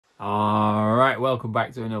Alright, welcome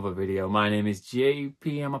back to another video. My name is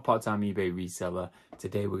JP, I'm a part-time eBay reseller.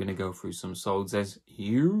 Today we're going to go through some solds as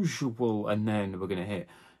usual, and then we're going to hit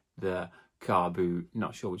the car boot.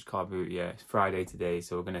 Not sure which car boot yet. It's Friday today,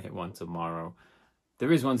 so we're going to hit one tomorrow.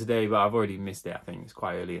 There is one today, but I've already missed it. I think it's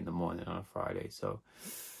quite early in the morning on a Friday, so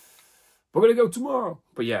we're going to go tomorrow.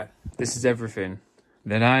 But yeah, this is everything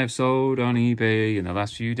that I have sold on eBay in the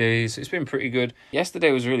last few days. It's been pretty good.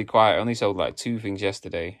 Yesterday was really quiet. I only sold like 2 things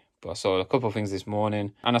yesterday. But I sold a couple of things this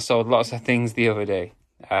morning, and I sold lots of things the other day.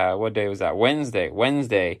 What day was that? Wednesday.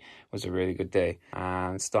 Wednesday was a really good day.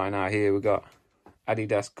 And starting out here, we got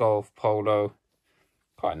Adidas Golf Polo.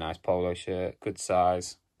 Quite a nice polo shirt, good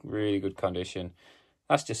size, really good condition.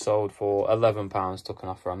 That's just sold for £11. Took an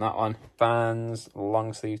offer on that one. Vans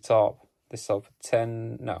long sleeve top. This sold for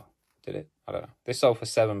 10. No, did it? I don't know. This sold for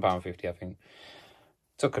 £7.50, I think.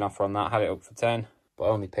 Took an offer on that. Had it up for 10, but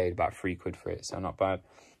only paid about £3 for it, so not bad.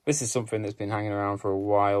 This is something that's been hanging around for a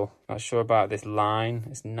while. Not sure about this line.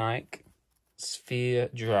 It's Nike Sphere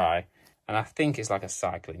Dry. And I think it's like a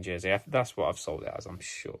cycling jersey. That's what I've sold it as, I'm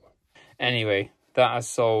sure. Anyway, that has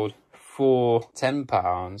sold for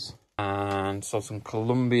 £10. And sold some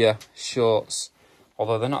Columbia shorts.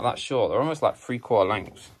 Although they're not that short. They're almost like 3/4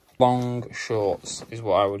 length. Long shorts is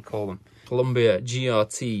what I would call them. Columbia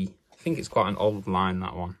GRT. I think it's quite an old line,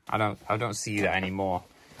 that one. I don't see that anymore.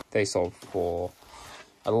 They sold for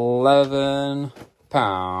 £11.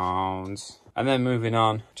 And then moving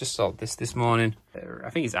on, just sold this morning.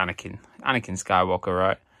 I think it's Anakin Skywalker,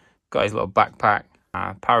 right? Got his little backpack,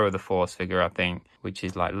 Power of the Force figure, I think, which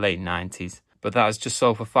is like late 90s. But that has just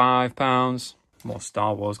sold for £5. More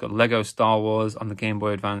Star Wars. Got Lego Star Wars on the Game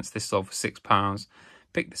Boy Advance. This sold for £6.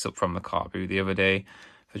 Picked this up from the car boot the other day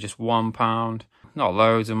for just £1. Not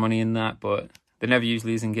loads of money in that, but they never use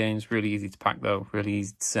leasing games. Really easy to pack though, really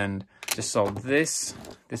easy to send. Just sold this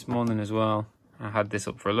morning as well. I had this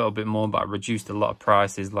up for a little bit more, but I reduced a lot of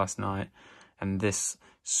prices last night. And this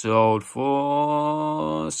sold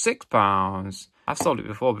for £6. I've sold it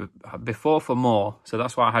before for more, so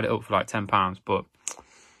that's why I had it up for like £10. But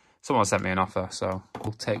someone sent me an offer, so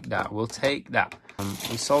we'll take that. We'll take that.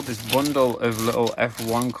 We sold this bundle of little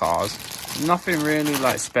F1 cars. Nothing really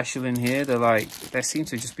like special in here. They seem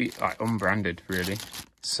to just be like unbranded, really.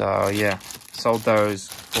 So yeah, sold those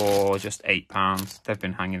for just £8. They've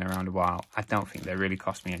been hanging around a while. I don't think they really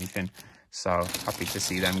cost me anything, so happy to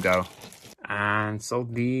see them go. And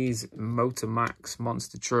sold these Motor Max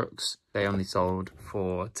monster trucks. They only sold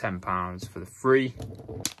for £10 for the free.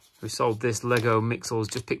 We sold this Lego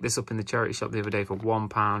Mixels. Just picked this up in the charity shop the other day for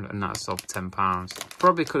 £1, and that sold for £10.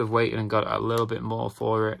 Probably could have waited and got a little bit more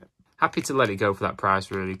for it. Happy to let it go for that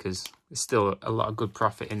price, really, because there's still a lot of good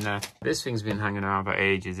profit in there. This thing's been hanging around for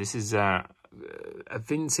ages. This is a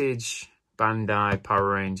vintage Bandai Power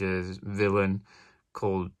Rangers villain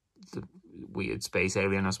called the Weird Space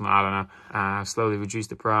Alien or something, I don't know. Slowly reduced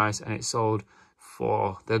the price, and it sold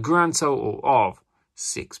for the grand total of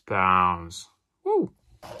 £6. Woo!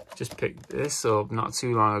 Just picked this up not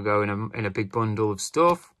too long ago in a big bundle of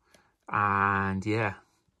stuff, and yeah,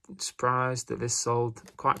 surprised that this sold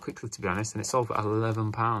quite quickly, to be honest, and it sold for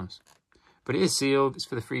 £11. But it is sealed. It's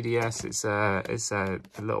for the 3DS. It's a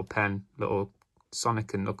little pen, little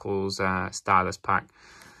Sonic and Knuckles stylus pack.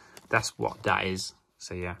 That's what that is.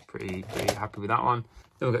 So yeah, pretty happy with that one.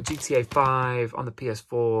 Then we've got GTA 5 on the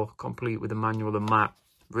PS4, complete with the manual and map.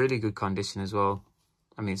 Really good condition as well.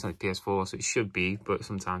 I mean, it's only PS4, so it should be, but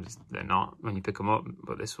sometimes they're not when you pick them up.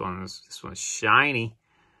 But this one's shiny,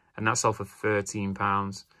 and that's sold for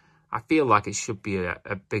 £13. I feel like it should be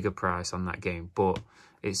a bigger price on that game, but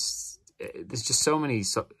there's just so many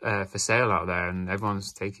for sale out there, and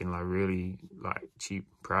everyone's taking like really like cheap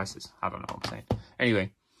prices. I don't know what I'm saying.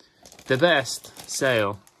 Anyway, the best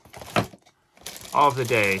sale of the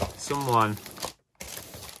day. Someone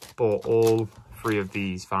bought all 3 of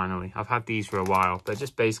these finally. I've had these for a while. They're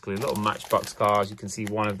just basically little Matchbox cars. You can see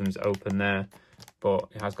one of them's open there, but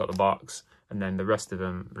it has got the box, and then the rest of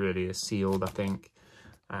them really are sealed, I think.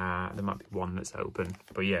 There might be one that's open,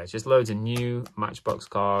 but yeah, it's just loads of new Matchbox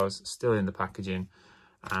cars still in the packaging.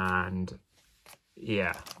 And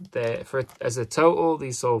yeah, as a total,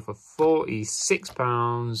 these sold for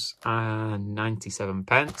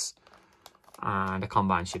 £46.97, and a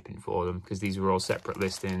combined shipping for them, because these were all separate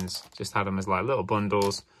listings. Just had them as like little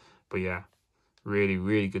bundles. But yeah,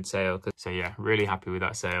 really good sale. So yeah, really happy with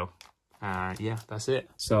that sale. Yeah, that's it.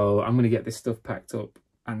 So I'm gonna get this stuff packed up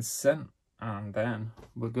and sent, and then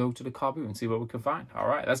we'll go to the car boot and see what we can find. All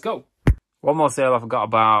right, let's go. One more sale I forgot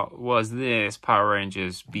about was this Power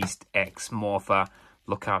Rangers Beast X Morpher.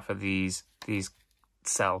 Look out for these. These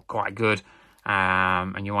sell quite good.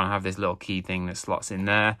 And you want to have this little key thing that slots in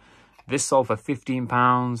there. This sold for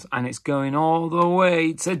 £15 and it's going all the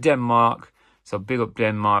way to Denmark. So big up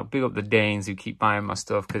Denmark, big up the Danes who keep buying my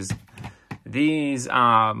stuff, because these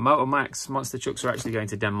Motomax monster trucks are actually going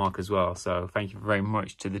to Denmark as well. So thank you very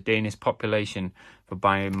much to the Danish population for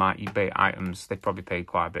buying my eBay items. They probably paid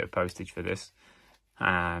quite a bit of postage for this.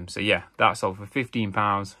 So yeah, that sold for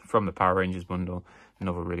 £15 from the Power Rangers bundle.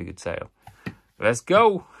 Another really good sale. Let's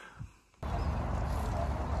go.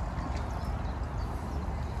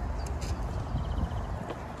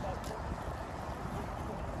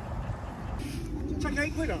 Chuck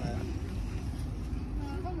 £8 on it.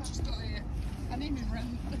 I've just got it. I need my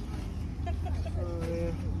rent. Oh,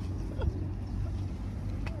 yeah.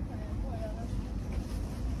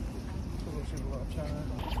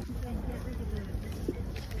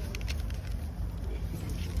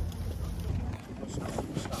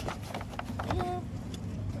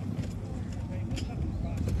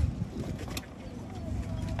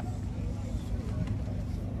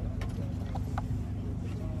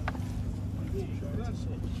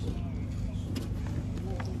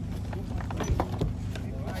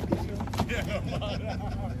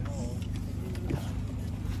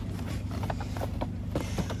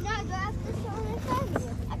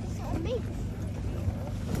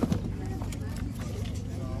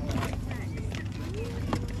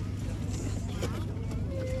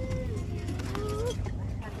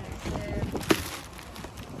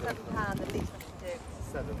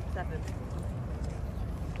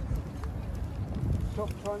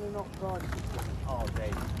 Stop trying to knock prices. Oh,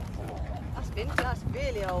 Dave. That's vintage, that's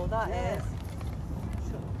really old, that is.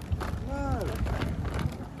 No.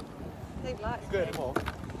 They like Good, it. more.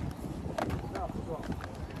 No, I forgot.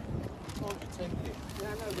 Oh, it's 10 years.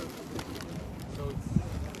 Yeah, no, but... So it's...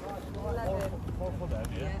 11. 4 for that,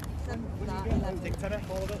 yeah? Yeah, 7 for that, 11. Take 10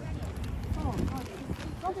 for that. Oh, God.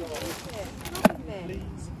 Robin, is it?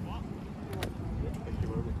 Please. Thank you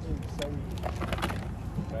very much.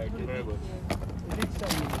 Thank you very much. You did say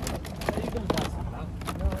you were going to pass that?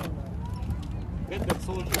 No, no. Get that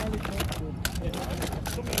soldier. Thank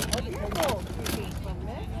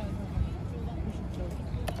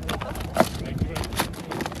you very much.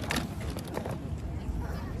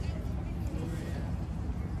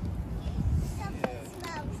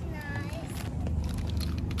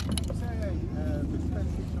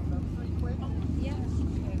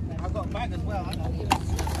 I've got a bag as well, I know.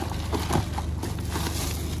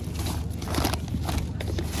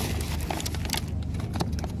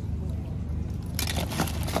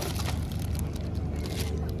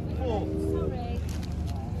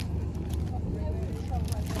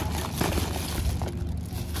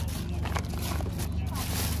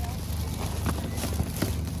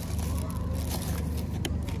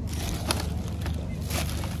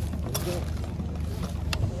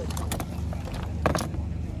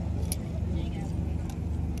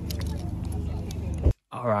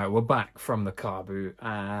 All right, we're back from the car boot,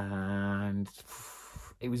 and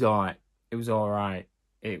it was all right. It was all right.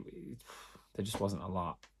 There just wasn't a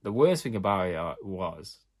lot. The worst thing about it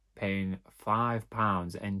was paying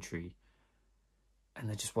 £5 entry, and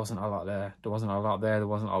there just wasn't a lot there. There wasn't a lot there. There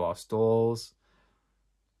wasn't a lot of stalls.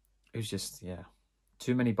 It was just, yeah,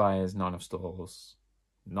 too many buyers, not enough stalls,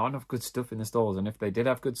 not enough good stuff in the stalls. And if they did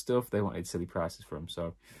have good stuff, they wanted silly prices for them.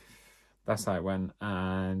 So that's how it went.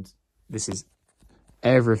 And this is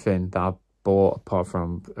everything that I bought apart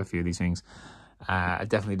from a few of these things. I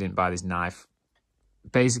definitely didn't buy this knife.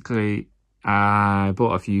 Basically, I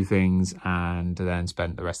bought a few things and then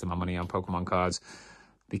spent the rest of my money on Pokemon cards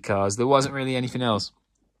because there wasn't really anything else.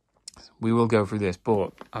 We will go through this,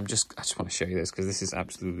 but I just want to show you this because this is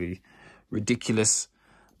absolutely ridiculous.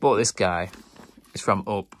 Bought this guy. It's from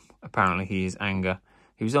Up. Apparently he is Anger.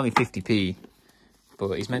 He was only 50p,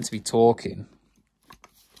 but he's meant to be talking.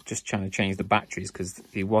 Just trying to change the batteries because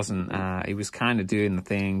he wasn't, he was kind of doing the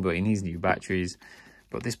thing, but he needs new batteries.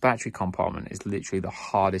 But this battery compartment is literally the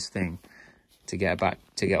hardest thing to get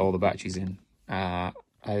all the batteries in. I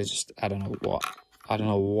don't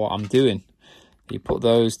know what I'm doing. You put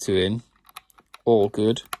those two in, all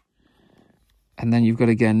good. And then you've got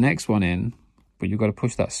to get next one in, but you've got to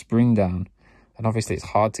push that spring down. And obviously it's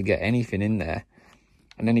hard to get anything in there.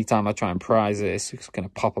 And anytime I try and prise it, it's just going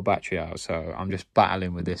to pop a battery out. So I'm just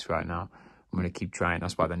battling with this right now. I'm going to keep trying.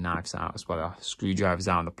 That's why the knife's out. That's why the screwdriver's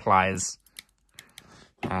out and the pliers.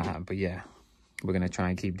 But yeah, we're going to try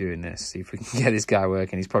and keep doing this. See if we can get this guy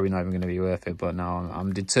working. He's probably not even going to be worth it. But now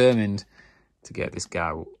I'm determined to get this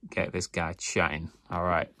guy chatting. All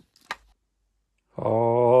right.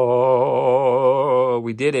 Oh,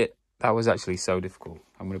 we did it. That was actually so difficult.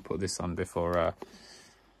 I'm going to put this on before...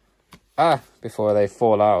 before they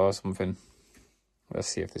fall out or something. Let's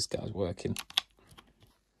see if this guy's working.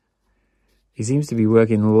 He seems to be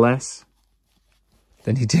working less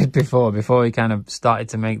than he did before he kind of started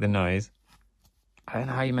to make the noise. I don't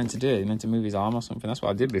know how you meant to do it. You meant to move his arm or something. That's what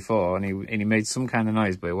I did before, and he made some kind of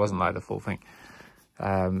noise, but it wasn't like the full thing.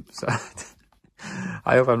 So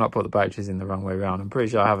I hope I've not put the batteries in the wrong way around. I'm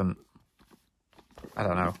pretty sure I haven't. I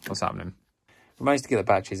don't know what's happening. We managed to get the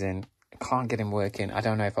batteries in. I can't get him working. I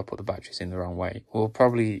don't know if I put the batteries in the wrong way.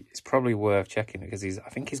 It's probably worth checking because I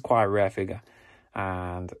think he's quite a rare figure,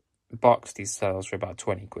 and boxed he sells for about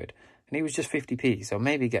 20 quid. And he was just 50p, so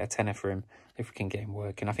maybe get a tenner for him if we can get him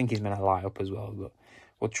working. I think he's going to light up as well, but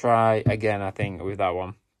we'll try again, I think, with that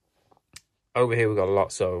one. Over here we've got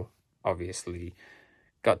Lotso, obviously.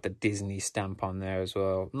 Got the Disney stamp on there as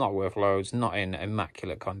well. Not worth loads, not in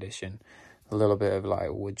immaculate condition. A little bit of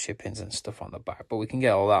like wood chippings and stuff on the back, but we can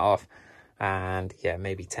get all that off. And yeah,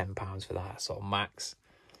 maybe £10 for that, sort of max.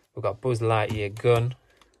 We've got Buzz Lightyear gun.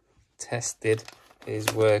 Tested,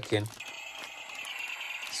 is working.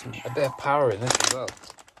 A bit of power in this as well.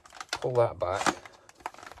 Pull that back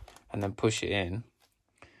and then push it in,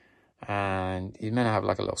 and you're meant to have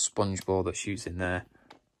like a little sponge ball that shoots in there.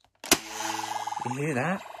 You hear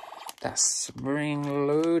that? That's spring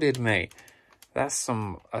loaded, mate. That's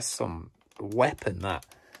some weapon. That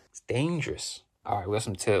it's dangerous. All right, we got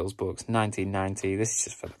some Turtles books, 1990. This is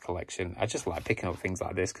just for the collection. I just like picking up things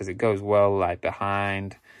like this because it goes well like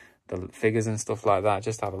behind the figures and stuff like that.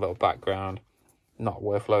 Just to have a little background. Not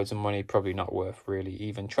worth loads of money, probably not worth really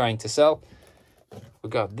even trying to sell.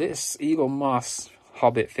 We've got this Elon Musk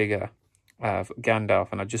Hobbit figure of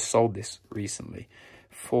Gandalf, and I just sold this recently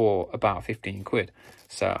for about 15 quid.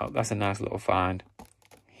 So that's a nice little find.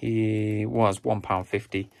 He was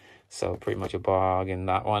 £1.50, so pretty much a bargain,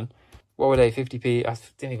 that one. What were they, 50p? I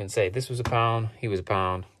didn't even say. This was £1, he was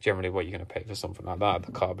 £1. Generally what you're going to pay for something like that at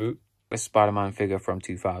the car boot. This Spider-Man figure from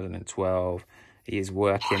 2012. He is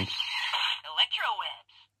working.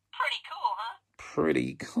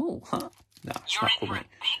 Pretty cool, huh? No, it's not cool, mate.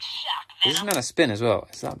 This is meant to spin as well.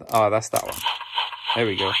 Is that? Oh, that's that one. There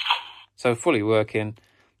we go. So fully working,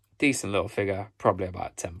 decent little figure. Probably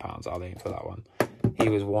about £10, I think, for that one. He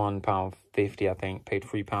was £1.50, I think. Paid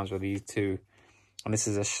 £3 for these two. And this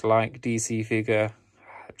is a Schleich DC figure.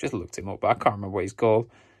 I just looked him up, but I can't remember what he's called.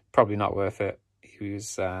 Probably not worth it.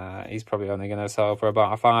 He's probably only going to sell for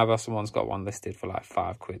about a £5. Someone's got one listed for like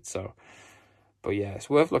 5 quid. So. But yeah, it's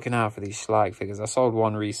worth looking out for these Schleich figures. I sold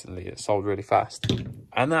one recently. It sold really fast.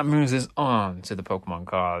 And that moves us on to the Pokemon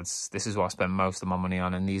cards. This is what I spend most of my money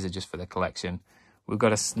on, and these are just for the collection. We've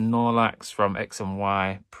got a Snorlax from X and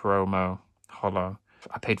Y promo holo.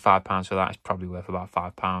 I paid £5 for that. It's probably worth about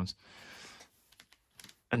 £5.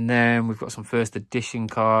 And then we've got some first edition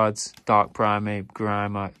cards. Dark Primeape,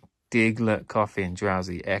 Grimer, Diglett, Coffee, and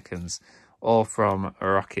Drowsy Ekans. All from a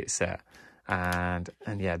Rocket set. And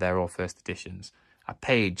yeah, they're all first editions. I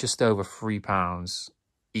paid just over £3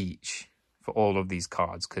 each for all of these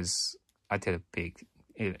cards because I did a big,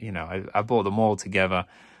 you know, I bought them all together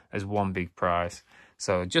as one big price.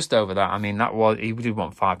 So just over that. I mean, that was, he did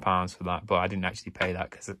want £5 for that, but I didn't actually pay that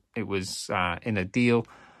because it was in a deal.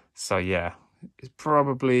 So yeah, it's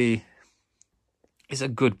a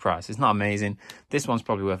good price. It's not amazing. This one's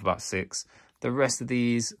probably worth about £6. The rest of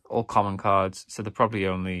these, all common cards, so they're probably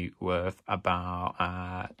only worth about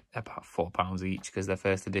 £4 each because they're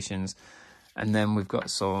first editions. And then we've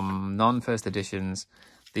got some non-first editions.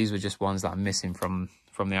 These were just ones that I'm missing from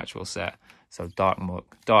the actual set. So Dark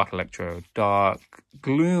Muck, Dark Electro, Dark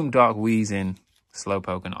Gloom, Dark Weezing,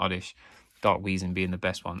 Slowpoke, and Oddish. Dark Weezing being the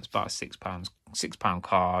best one. It's about a £6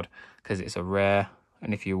 card because it's a rare.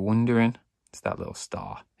 And if you're wondering, it's that little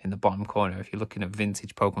star in the bottom corner. If you're looking at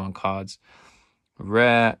vintage Pokemon cards,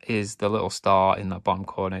 rare is the little star in that bottom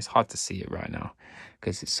corner. It's hard to see it right now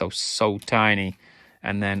because it's so tiny.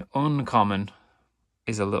 And then uncommon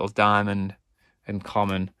is a little diamond, and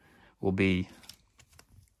common will be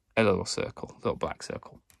a little circle, little black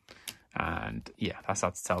circle. And yeah, that's how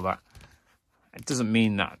to tell that. It doesn't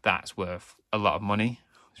mean that that's worth a lot of money.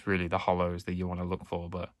 It's really the holos that you want to look for.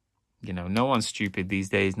 But, you know, no one's stupid these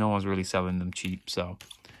days. No one's really selling them cheap. So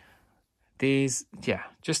these, yeah,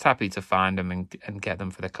 just happy to find them and get them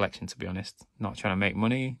for the collection, to be honest. Not trying to make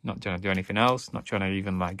money, not trying to do anything else, not trying to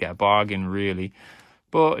even like get a bargain really.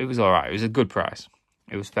 But it was all right. It was a good price.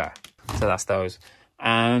 It was fair. So that's those.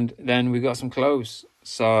 And then we got some clothes.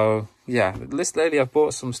 So yeah, this lady, I've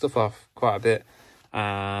bought some stuff off quite a bit,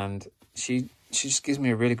 and she just gives me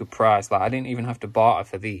a really good price. Like, I didn't even have to barter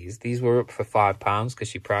for these. These were up for £5 because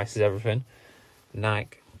she prices everything.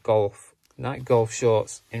 Nike Golf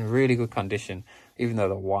shorts in really good condition. even though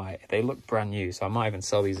they're white. They look brand new, so I might even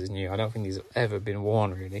sell these as new. I don't think these have ever been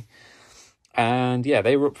worn, really. And yeah,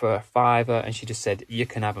 they were up for £5, and she just said, you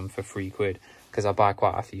can have them for £3, because I buy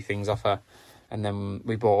quite a few things off her. And then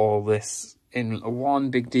we bought all this in one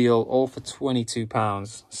big deal, all for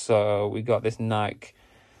 £22. So we got this Nike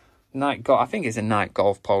Golf, I think it's a Nike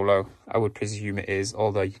Golf Polo. I would presume it is,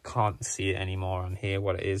 although you can't see it anymore on here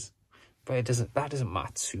what it is. But that doesn't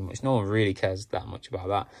matter too much. No one really cares that much about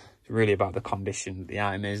that. It's really about the condition the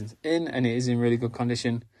item is in, and it is in really good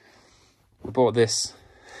condition. We bought this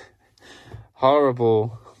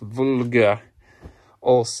horrible, vulgar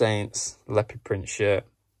All Saints leopard print shirt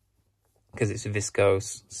because it's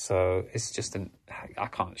viscose, so it's just I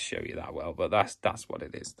can't show you that well, but that's what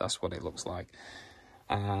it is. That's what it looks like.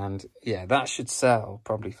 And yeah, that should sell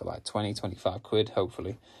probably for like 20-25 quid,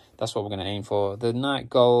 hopefully. That's what we're going to aim for. The Nike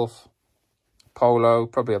Golf Polo,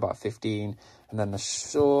 probably about 15, and then the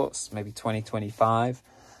shorts, maybe 20-25.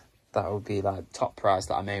 That would be like top price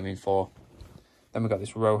that I'm aiming for. Then we got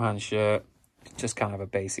this Rohan shirt, just kind of a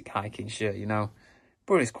basic hiking shirt, you know,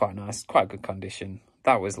 but it's quite nice, quite good condition.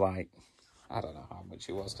 That was like, I don't know how much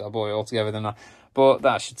it was, because I bought it all together than that, but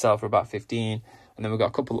that should sell for about 15. And then we've got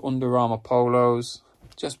a couple of Under Armour polos,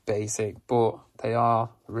 just basic, but they are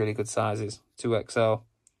really good sizes, 2XL.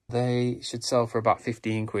 They should sell for about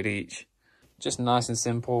 15 quid each. Just nice and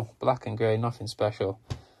simple, black and grey, nothing special.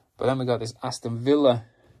 But then we got this Aston Villa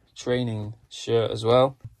training shirt as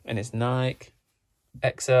well, and it's Nike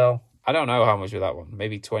XL. I don't know how much with that one,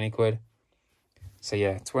 maybe 20 quid. So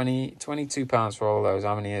yeah, 22 pounds for all those.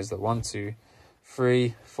 How many is that? 1, 2,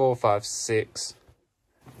 3, 4, 5, 6.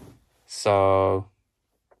 So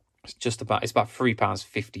it's about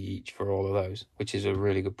 £3.50 each for all of those, which is a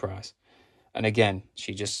really good price. And again,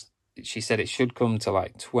 she said it should come to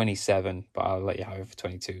like 27, but I'll let you have it for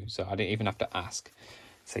 22. So I didn't even have to ask.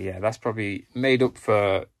 So yeah, that's probably made up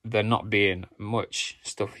for there not being much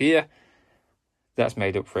stuff here. That's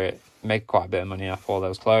made up for it. Make quite a bit of money off all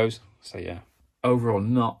those clothes. So yeah, overall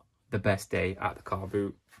not the best day at the car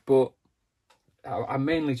boot, but I'm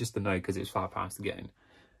mainly just annoyed because it's £5 to get in.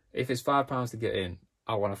 If it's £5 to get in,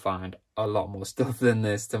 I want to find a lot more stuff than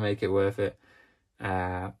this to make it worth it.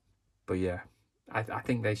 But yeah, I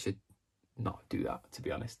think they should not do that, to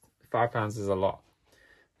be honest. £5 is a lot.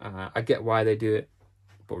 I get why they do it,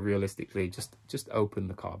 but realistically, just open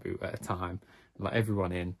the car boot at a time and let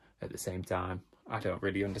everyone in at the same time. I don't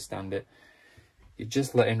really understand it. You're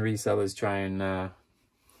just letting resellers try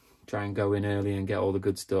and go in early and get all the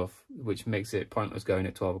good stuff, which makes it pointless going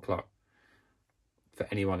at 12 o'clock for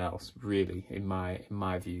anyone else, really, in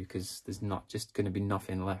my view, because there's not just going to be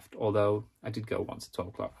nothing left. Although I did go once at 12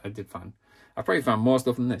 o'clock. I probably found more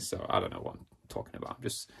stuff than this, so I don't know what I'm talking about. I'm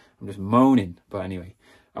just moaning. But anyway,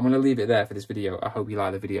 I'm going to leave it there for this video. I hope you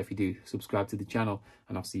like the video. If you do, subscribe to the channel,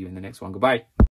 and I'll see you in the next one. Goodbye.